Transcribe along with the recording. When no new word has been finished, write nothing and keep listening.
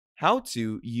How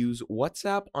to use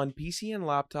WhatsApp on PC and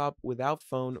laptop without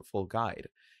phone full guide.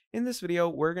 In this video,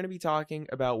 we're going to be talking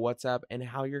about WhatsApp and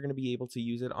how you're going to be able to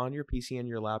use it on your PC and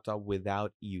your laptop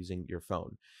without using your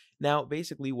phone. Now,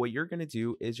 basically, what you're going to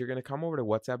do is you're going to come over to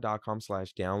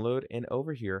whatsapp.com/download, and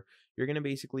over here, you're going to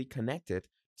basically connect it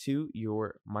to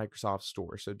your Microsoft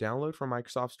Store. So download from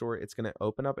Microsoft Store, it's going to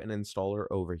open up an installer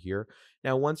over here.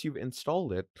 Now, once you've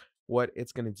installed it, what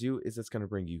it's going to do is it's going to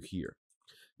bring you here.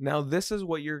 Now, this is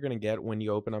what you're going to get when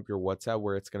you open up your WhatsApp,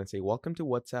 where it's going to say, Welcome to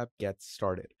WhatsApp, get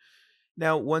started.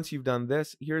 Now, once you've done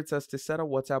this, here it says to set up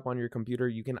WhatsApp on your computer,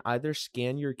 you can either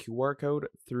scan your QR code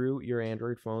through your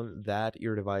Android phone that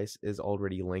your device is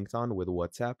already linked on with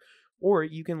WhatsApp, or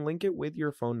you can link it with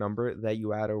your phone number that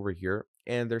you add over here,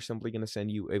 and they're simply going to send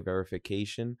you a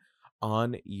verification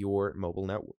on your mobile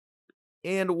network.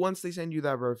 And once they send you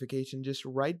that verification, just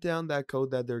write down that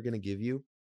code that they're going to give you,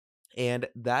 and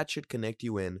that should connect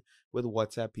you in with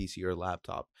WhatsApp PC or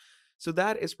laptop. So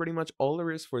that is pretty much all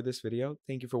there is for this video.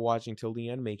 Thank you for watching till the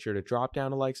end. Make sure to drop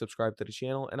down a like, subscribe to the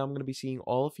channel, and I'm going to be seeing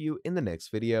all of you in the next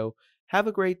video. Have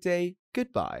a great day.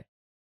 Goodbye.